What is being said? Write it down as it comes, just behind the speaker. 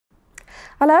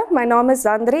Hallo, my naam is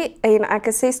Zandri en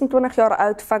ek is 26 jaar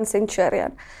oud van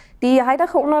Centurion. Die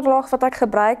huidige onderlaag wat ek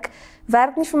gebruik,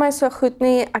 werk nie vir my so goed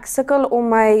nie. Ek sukkel om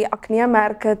my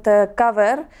akneemerke te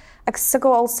cover. Ek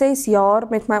sukkel al 6 jaar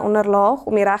met my onderlaag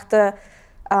om die regte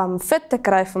fit te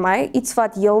kry vir my. Iets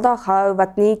wat heeldag hou,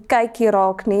 wat nie kykie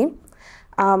raak nie.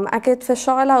 Ek het vir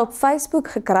Shaila op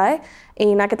Facebook gekry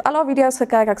en ek het al haar video's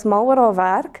gekyk, ek's mal oor haar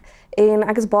werk en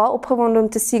ek is baie opgewonde om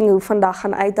te sien hoe vandag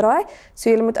gaan uitdraai. So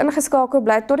julle moet ingeskakel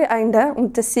bly tot die einde om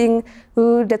te sien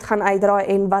hoe dit gaan uitdraai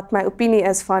en wat my opinie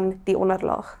is van die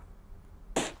onderlaag.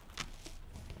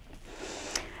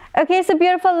 Okay, so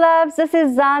beautiful loves, this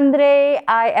is Zandri.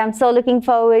 I am so looking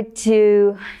forward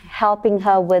to helping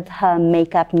her with her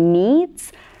makeup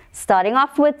needs. Starting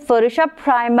off with Photoshop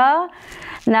Primer.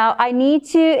 Now I need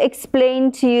to explain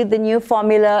to you the new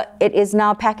formula. It is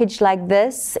now packaged like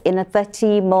this in a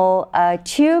 30ml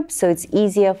tube, so it's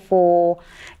easier for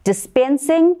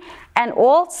dispensing. And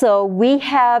also we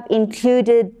have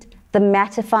included the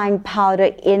mattifying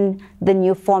powder in the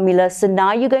new formula. So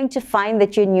now you're going to find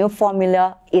that your new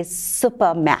formula is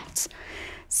super matte.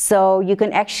 So you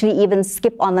can actually even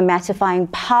skip on the mattifying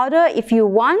powder if you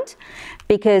want,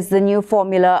 because the new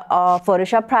formula of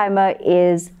Photoshop Primer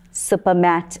is super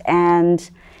matte and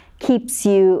keeps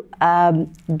you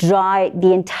dry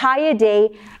the entire day.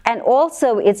 And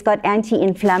also it's got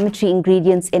anti-inflammatory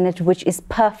ingredients in it, which is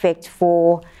perfect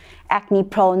for acne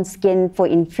prone skin, for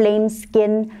inflamed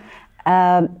skin,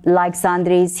 like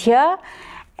Zandri's here.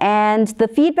 And the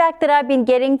feedback that I've been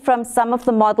getting from some of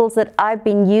the models that I've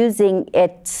been using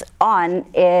it on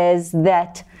is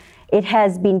that it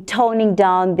has been toning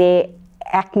down their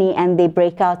acne and their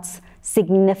breakouts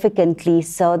significantly.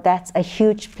 So that's a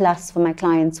huge plus for my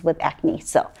clients with acne.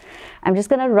 So I'm just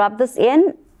going to rub this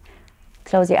in.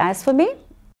 Close your eyes for me.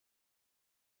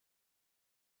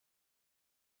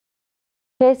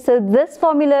 Okay, so this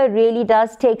formula really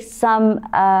does take some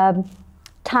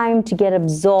time to get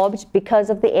absorbed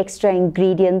because of the extra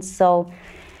ingredients. So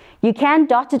you can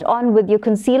dot it on with your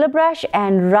concealer brush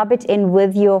and rub it in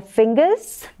with your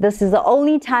fingers. This is the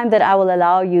only time that I will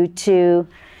allow you to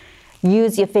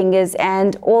use your fingers.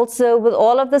 And also with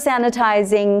all of the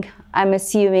sanitizing, I'm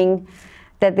assuming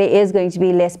that there is going to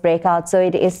be less breakout, so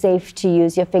it is safe to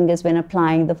use your fingers when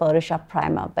applying the Photoshop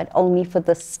Primer, but only for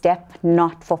this step,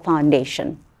 not for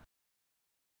foundation.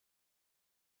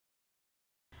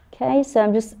 Okay, so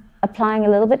I'm just applying a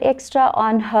little bit extra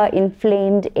on her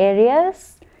inflamed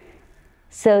areas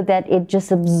so that it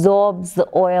just absorbs the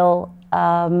oil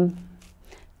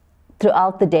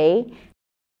throughout the day.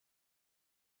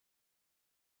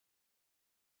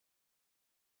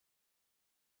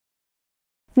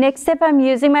 Next step, I'm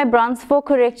using my Bronze 4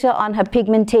 corrector on her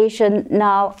pigmentation.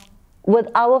 Now, with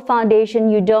our foundation,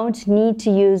 you don't need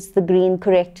to use the green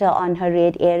corrector on her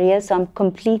red areas, so I'm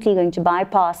completely going to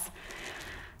bypass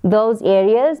those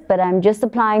areas, but I'm just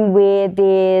applying where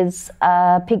there's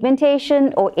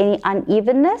pigmentation or any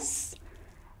unevenness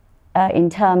in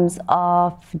terms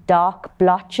of dark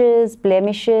blotches,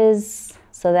 blemishes.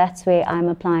 So that's where I'm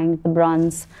applying the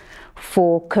Bronze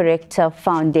 4 corrector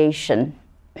foundation.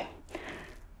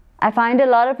 I find a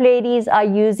lot of ladies are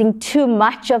using too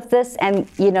much of this, and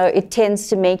you know, it tends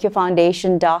to make your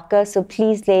foundation darker. So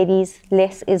please ladies,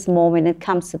 less is more when it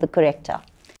comes to the corrector.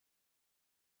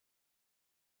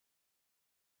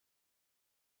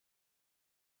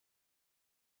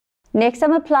 Next,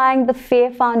 I'm applying the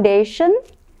Fair foundation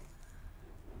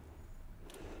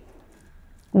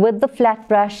with the flat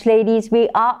brush. Ladies, we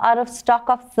are out of stock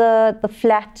of the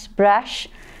flat brush,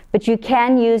 but you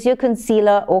can use your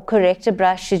concealer or corrector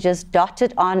brush to just dot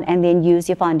it on and then use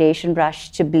your foundation brush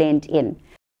to blend in.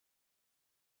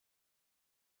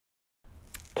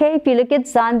 Okay, if you look at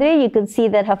Zandri, you can see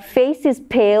that her face is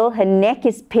pale, her neck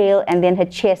is pale, and then her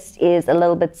chest is a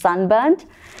little bit sunburnt.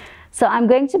 So I'm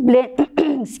going to blend,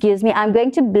 excuse me, I'm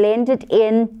going to blend it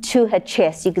into her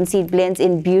chest. You can see it blends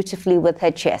in beautifully with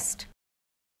her chest.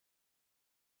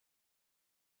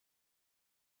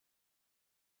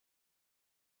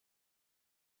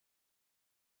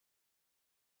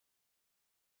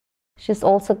 She's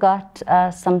also got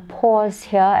some pores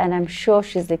here, and I'm sure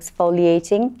she's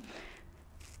exfoliating.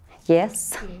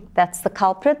 Yes, that's the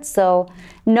culprit. So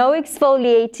no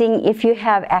exfoliating if you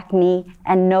have acne,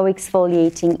 and no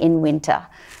exfoliating in winter,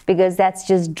 because that's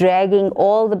just dragging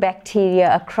all the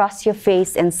bacteria across your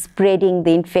face and spreading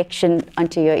the infection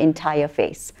onto your entire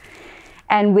face.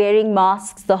 And wearing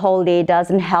masks the whole day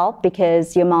doesn't help,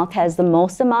 because your mouth has the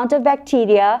most amount of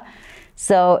bacteria.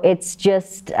 So it's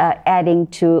just adding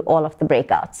to all of the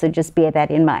breakouts. So just bear that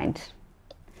in mind.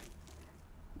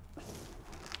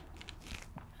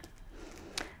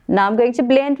 Now I'm going to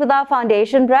blend with our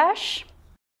foundation brush.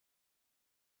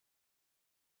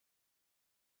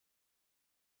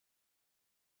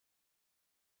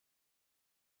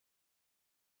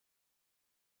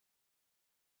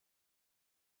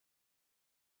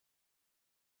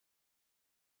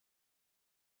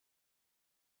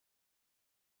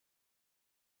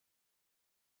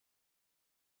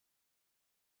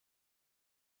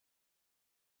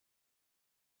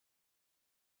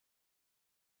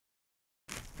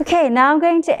 Okay, now I'm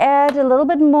going to add a little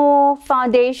bit more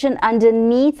foundation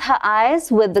underneath her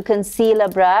eyes with the concealer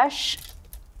brush.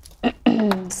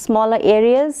 Smaller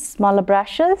areas, smaller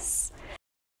brushes.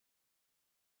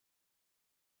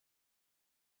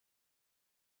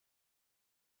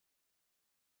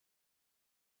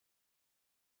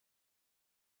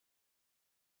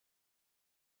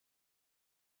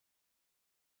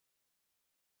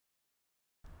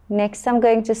 Next, I'm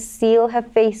going to seal her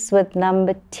face with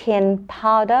number 10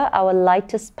 powder, our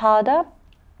lightest powder,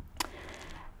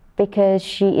 because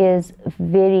she is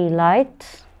very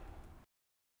light.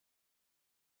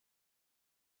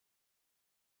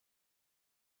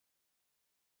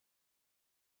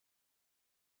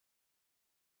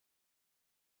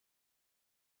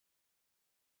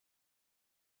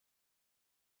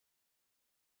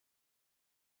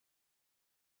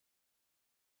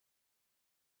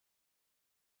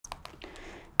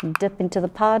 Dip into the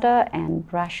powder and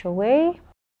brush away.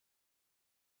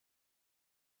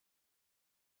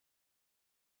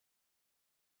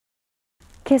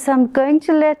 Okay, so I'm going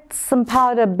to let some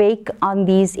powder bake on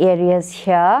these areas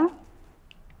here,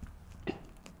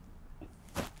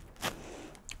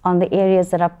 on the areas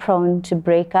that are prone to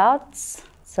breakouts,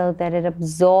 so that it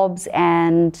absorbs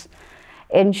and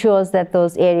ensures that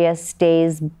those areas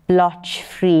stays blotch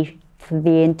free for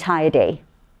the entire day.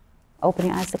 Open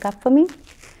your eyes, look up for me.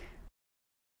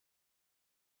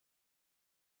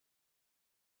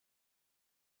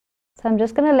 So I'm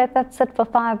just going to let that sit for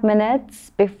 5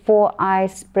 minutes before I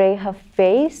spray her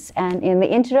face, and in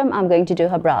the interim I'm going to do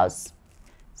her brows.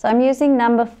 So I'm using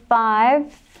number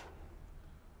 5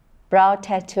 brow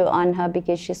tattoo on her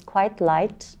because she's quite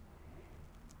light,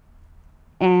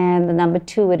 and the number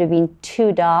 2 would have been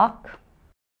too dark.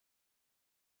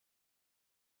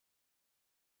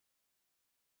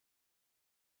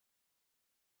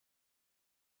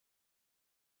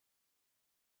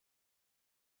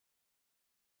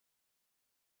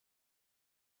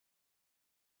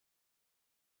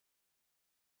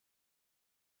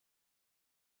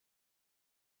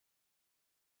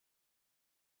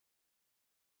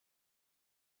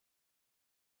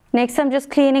 Next, I'm just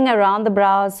cleaning around the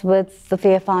brows with the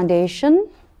Fair foundation.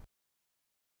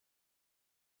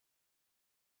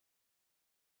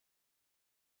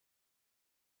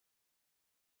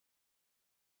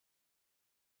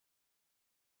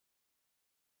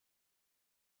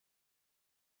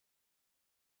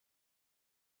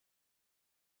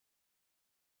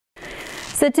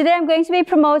 So today I'm going to be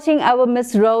promoting our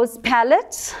Miss Rose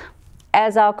palette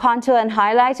as our contour and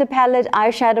highlighter palette,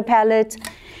 eyeshadow palette,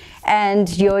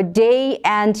 and your day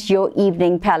and your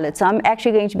evening palette. So I'm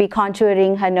actually going to be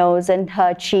contouring her nose and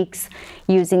her cheeks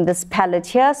using this palette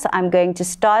here. So I'm going to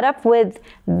start up with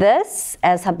this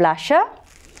as her blusher.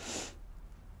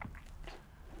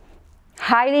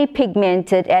 Highly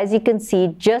pigmented, as you can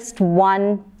see, just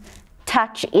one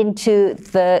touch into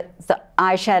the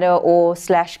eyeshadow or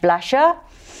slash blusher,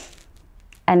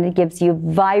 and it gives you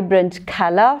vibrant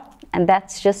color, and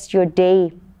that's just your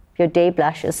day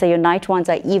blushes. So your night ones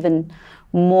are even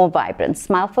more vibrant.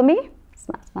 Smile for me.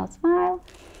 Smile, smile, smile.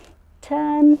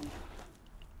 Turn.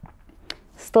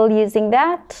 Still using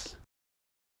that.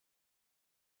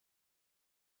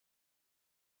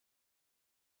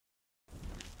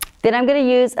 Then I'm going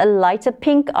to use a lighter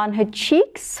pink on her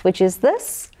cheeks, which is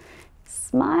this.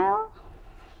 Smile.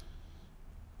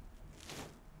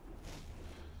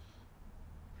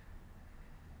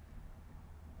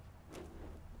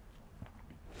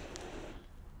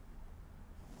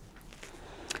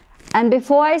 And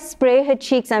before I spray her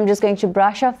cheeks, I'm just going to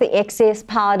brush off the excess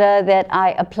powder that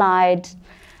I applied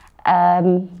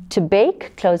to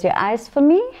bake. Close your eyes for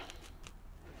me.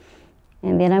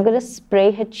 And then I'm going to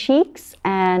spray her cheeks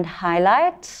and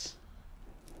highlight.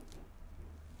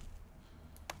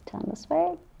 Turn this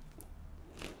way.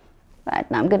 Right,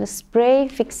 now I'm going to spray,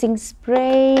 fixing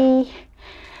spray.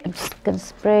 I'm just going to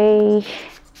spray.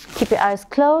 Keep your eyes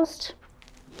closed.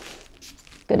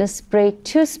 Going to spray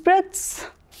 2 spritz.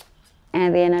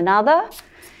 And then another,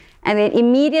 and then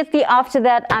immediately after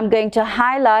that I'm going to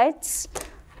highlight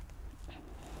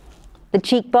the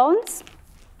cheekbones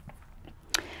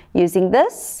using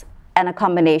this and a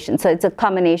combination. So it's a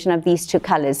combination of these 2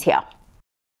 colors here.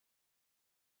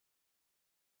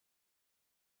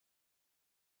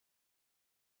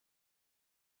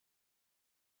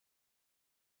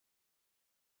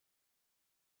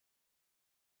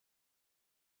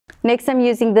 Next, I'm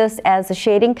using this as a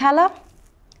shading color,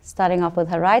 starting off with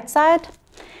her right side,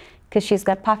 because she's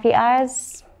got puffy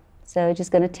eyes. So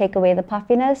just going to take away the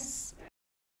puffiness.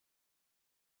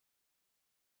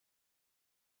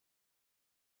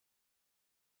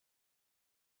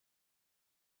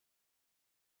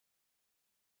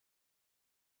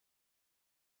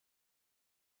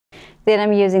 Then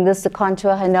I'm using this to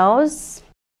contour her nose.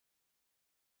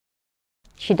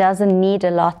 She doesn't need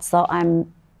a lot, so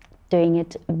I'm doing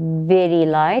it very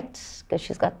light because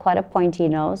she's got quite a pointy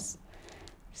nose.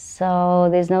 So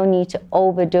there's no need to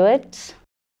overdo it.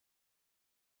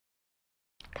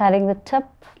 Cutting the tip,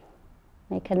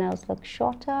 make her nose look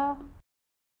shorter.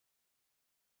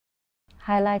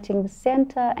 Highlighting the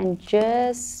center and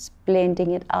just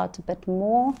blending it out a bit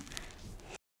more.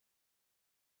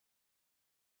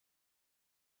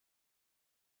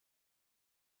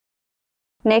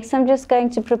 Next, I'm just going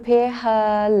to prepare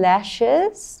her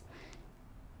lashes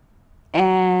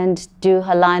and do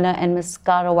her liner and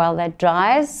mascara while that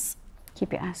dries.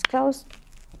 Keep your eyes closed.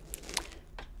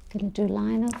 I'm going to do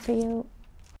liner for you.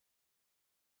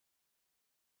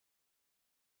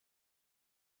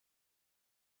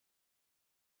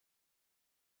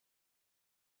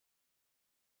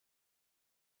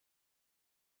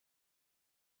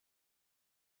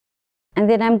 And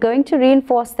then I'm going to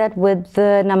reinforce that with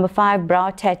the number 5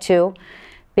 brow tattoo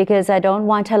because I don't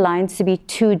want her lines to be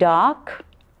too dark,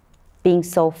 being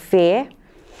so fair.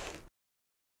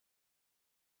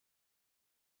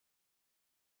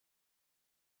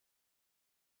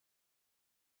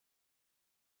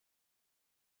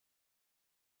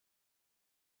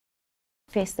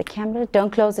 Face the camera,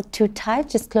 don't close it too tight,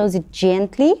 just close it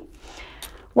gently.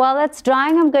 While that's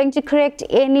drying, I'm going to correct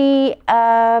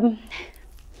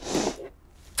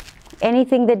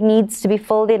anything that needs to be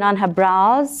filled in on her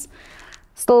brows.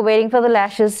 Still waiting for the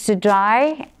lashes to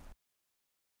dry.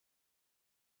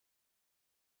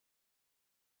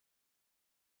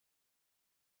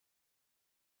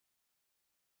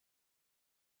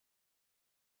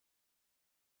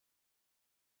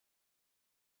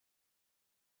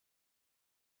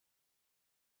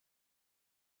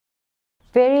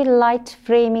 Very light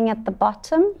framing at the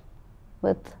bottom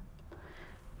with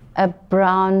a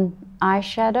brown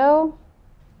eyeshadow.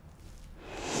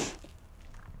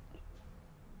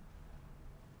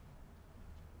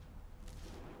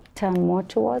 Turn more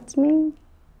towards me.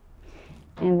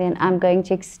 And then I'm going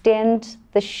to extend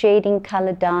the shading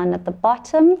color down at the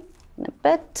bottom in a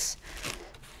bit.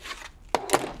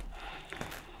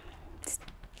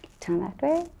 Turn that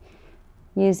way.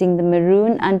 Using the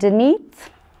maroon underneath.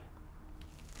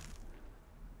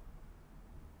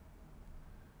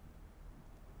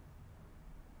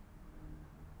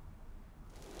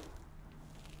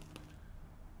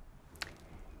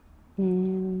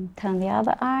 And turn the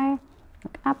other eye,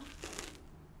 look up.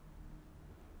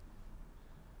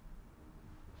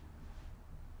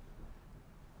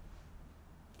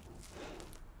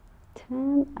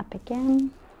 Turn up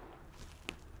again.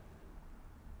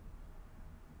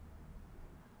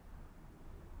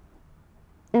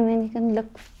 And then you can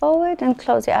look forward and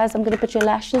close your eyes. I'm going to put your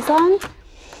lashes on.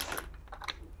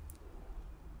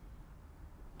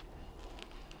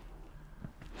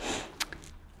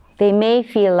 They may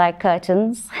feel like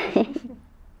curtains.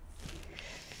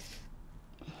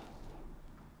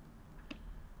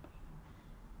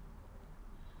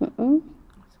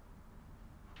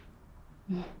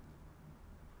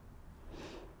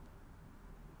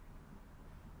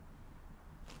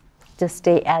 Just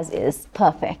stay as is,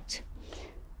 perfect.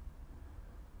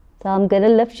 So I'm going to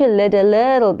lift your lid a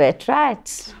little bit,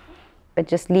 right? But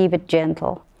just leave it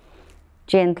gentle,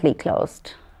 gently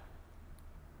closed.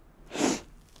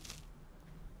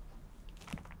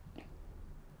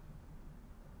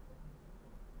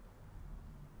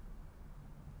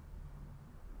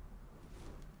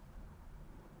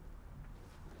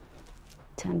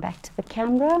 Turn back to the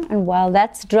camera, and while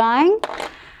that's drying,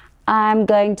 I'm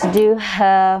going to do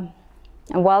her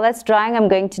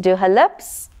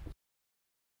lips.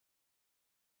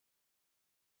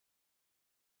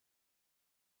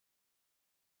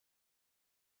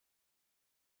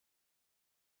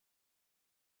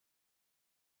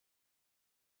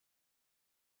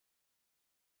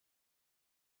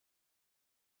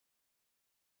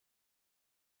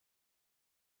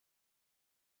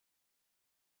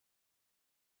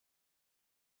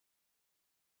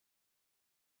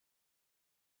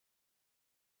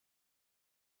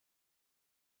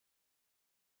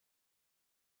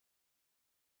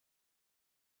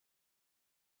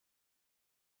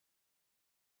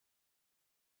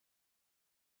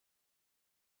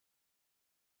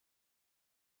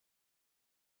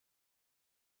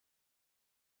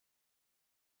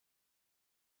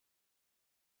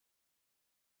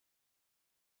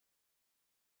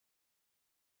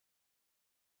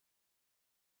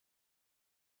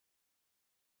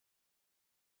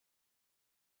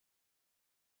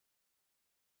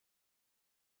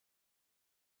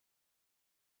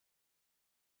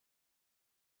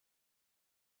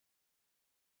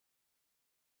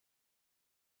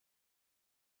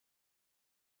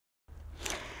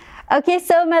 Okay,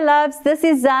 so my loves, this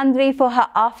is Zandri for her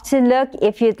after look.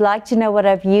 If you'd like to know what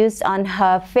I've used on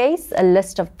her face, a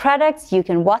list of products, you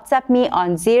can WhatsApp me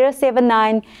on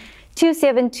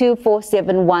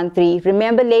 079-272-4713.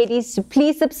 Remember, ladies, to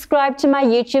please subscribe to my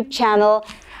YouTube channel.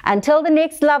 Until the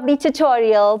next lovely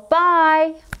tutorial,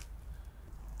 bye!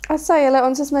 As sê julle,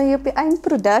 ons is nou hier op die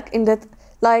eindproduk en dit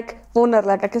lyk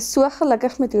wonderlik. Ek is so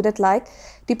gelukkig met hoe dit lyk.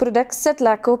 Die produk sit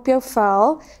lekker op jou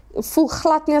vel. Voel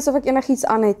glad nie asof ek enigiets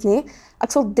aan het nie.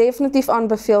 Ek sal definitief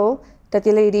aanbeveel dat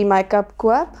julle hierdie make-up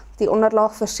koop. Die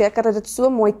onderlaag verseker dat dit so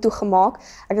mooi toegemaak.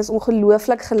 Ek is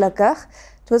ongelooflik gelukkig.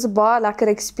 Dit was 'n baie lekker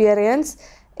experience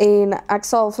en ek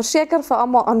sal verseker vir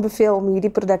almal aanbeveel om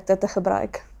hierdie produkte te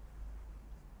gebruik.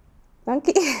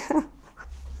 Dankie.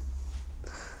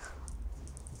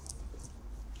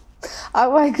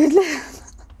 Oh my goodness.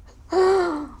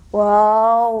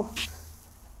 Wow.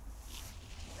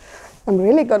 I'm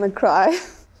really gonna cry.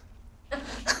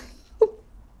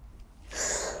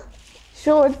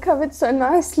 Sure, it covered so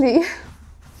nicely.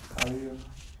 How do you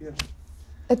feel?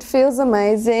 It feels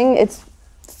amazing. It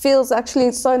feels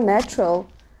actually so natural.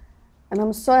 And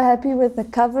I'm so happy with the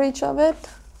coverage of it.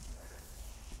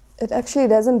 It actually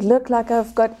doesn't look like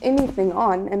I've got anything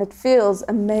on, and it feels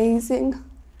amazing.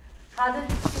 How did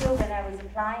it feel when I was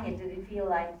applying it? Did it feel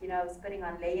like, I was putting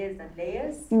on layers and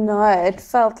layers? No, it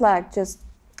felt like just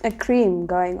a cream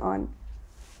going on.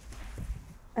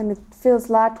 And it feels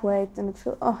lightweight, and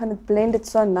and it blended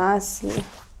so nicely.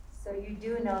 So you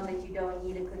do know that you don't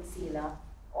need a concealer.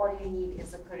 All you need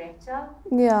is a corrector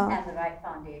Yeah. and the right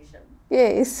foundation.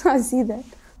 Yes, I see that.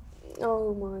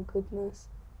 Oh my goodness.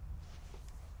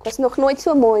 Ek was nog nooit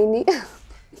so mooi nie.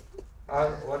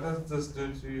 What does this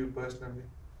do to you personally?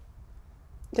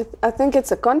 I think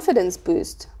it's a confidence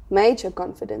boost, major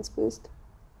confidence boost.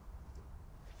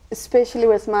 Especially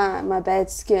with my bad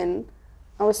skin.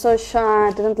 I was so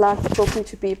shy, didn't like talking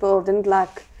to people, didn't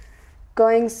like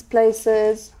going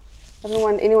places. I didn't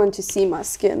want anyone to see my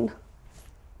skin.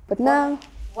 But now,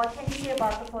 What can you say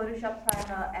about the Photoshop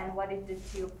primer and what it did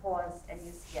to your pores and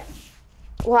your skin?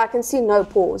 well, I can see no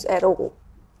pores at all.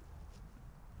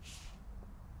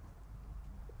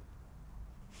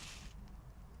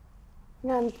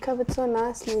 Yeah, and it covered so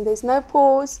nicely. There's no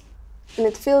pores, and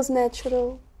it feels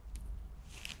natural,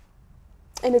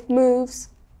 and it moves.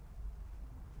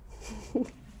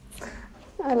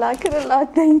 I like it a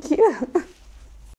lot, thank you.